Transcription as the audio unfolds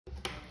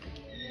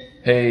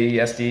Hey,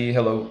 Esti,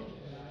 hello.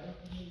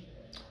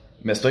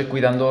 Me estoy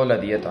cuidando la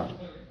dieta.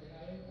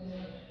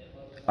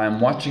 I'm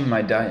watching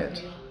my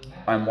diet.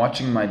 I'm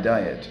watching my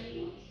diet.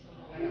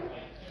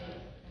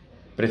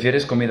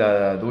 ¿Prefieres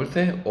comida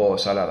dulce o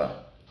salada?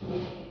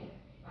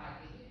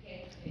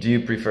 Do you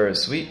prefer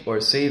sweet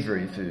or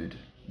savory food?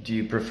 Do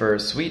you prefer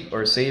sweet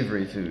or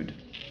savory food?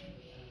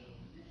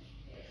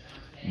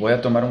 Voy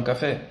a tomar un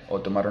café, o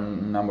tomar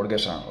una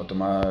hamburguesa, o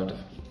tomar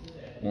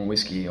un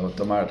whisky, o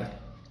tomar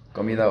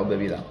comida o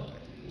bebida.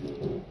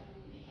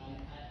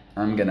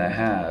 I'm gonna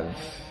have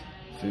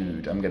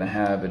food. I'm gonna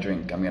have a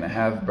drink. I'm gonna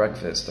have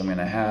breakfast. I'm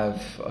gonna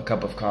have a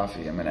cup of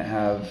coffee. I'm gonna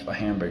have a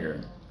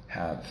hamburger.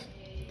 Have.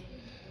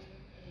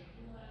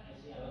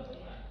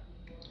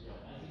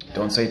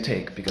 Don't say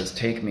take, because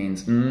take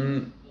means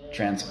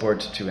transport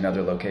to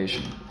another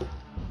location.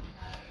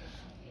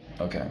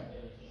 Okay.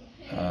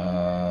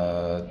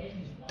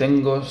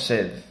 Tengo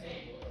sed.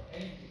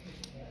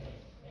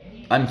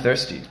 I'm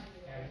thirsty.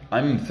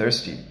 I'm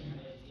thirsty.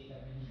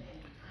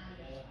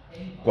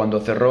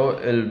 Cuando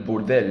cerró el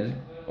burdel,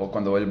 o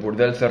cuando el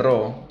burdel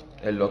cerró,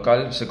 el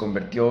local se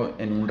convirtió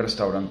en un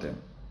restaurante.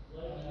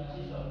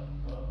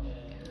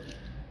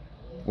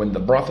 When the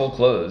brothel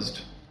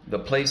closed, the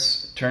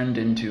place turned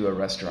into a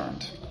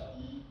restaurant.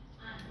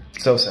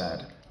 So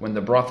sad. When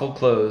the brothel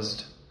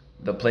closed,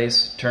 the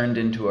place turned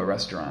into a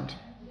restaurant.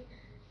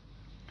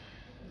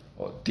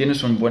 Oh,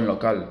 tienes un buen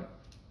local.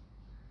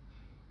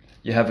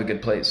 You have a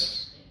good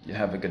place. You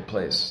have a good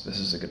place. This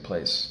is a good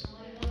place.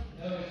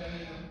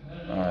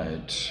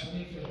 Alright.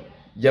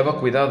 Lleva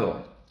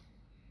cuidado.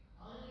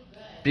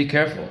 Be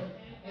careful.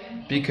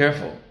 Be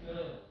careful.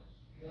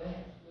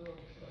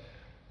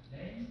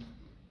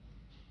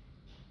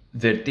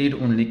 Vertir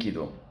un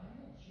líquido.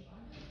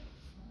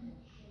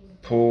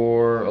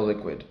 Pour a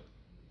liquid.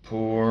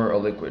 Pour a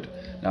liquid.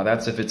 Now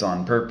that's if it's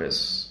on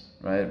purpose,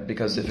 right?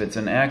 Because if it's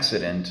an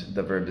accident,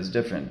 the verb is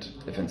different.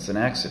 If it's an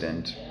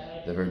accident,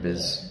 the verb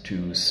is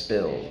to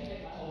spill.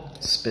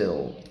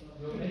 Spill.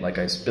 Like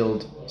I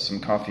spilled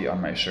some coffee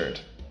on my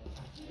shirt.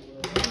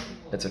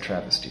 It's a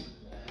travesty.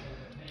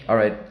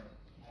 Alright,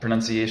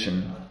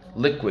 pronunciation.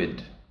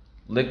 Liquid.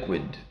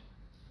 Liquid.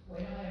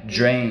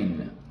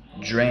 Drain.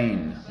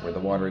 Drain, where the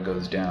water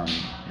goes down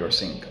your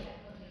sink.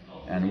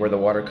 And where the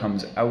water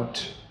comes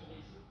out,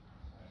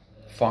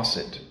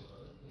 faucet.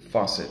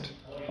 Faucet.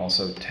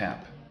 Also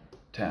tap.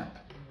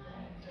 Tap.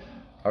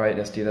 Alright,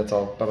 Esti, that's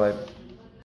all. Bye-bye.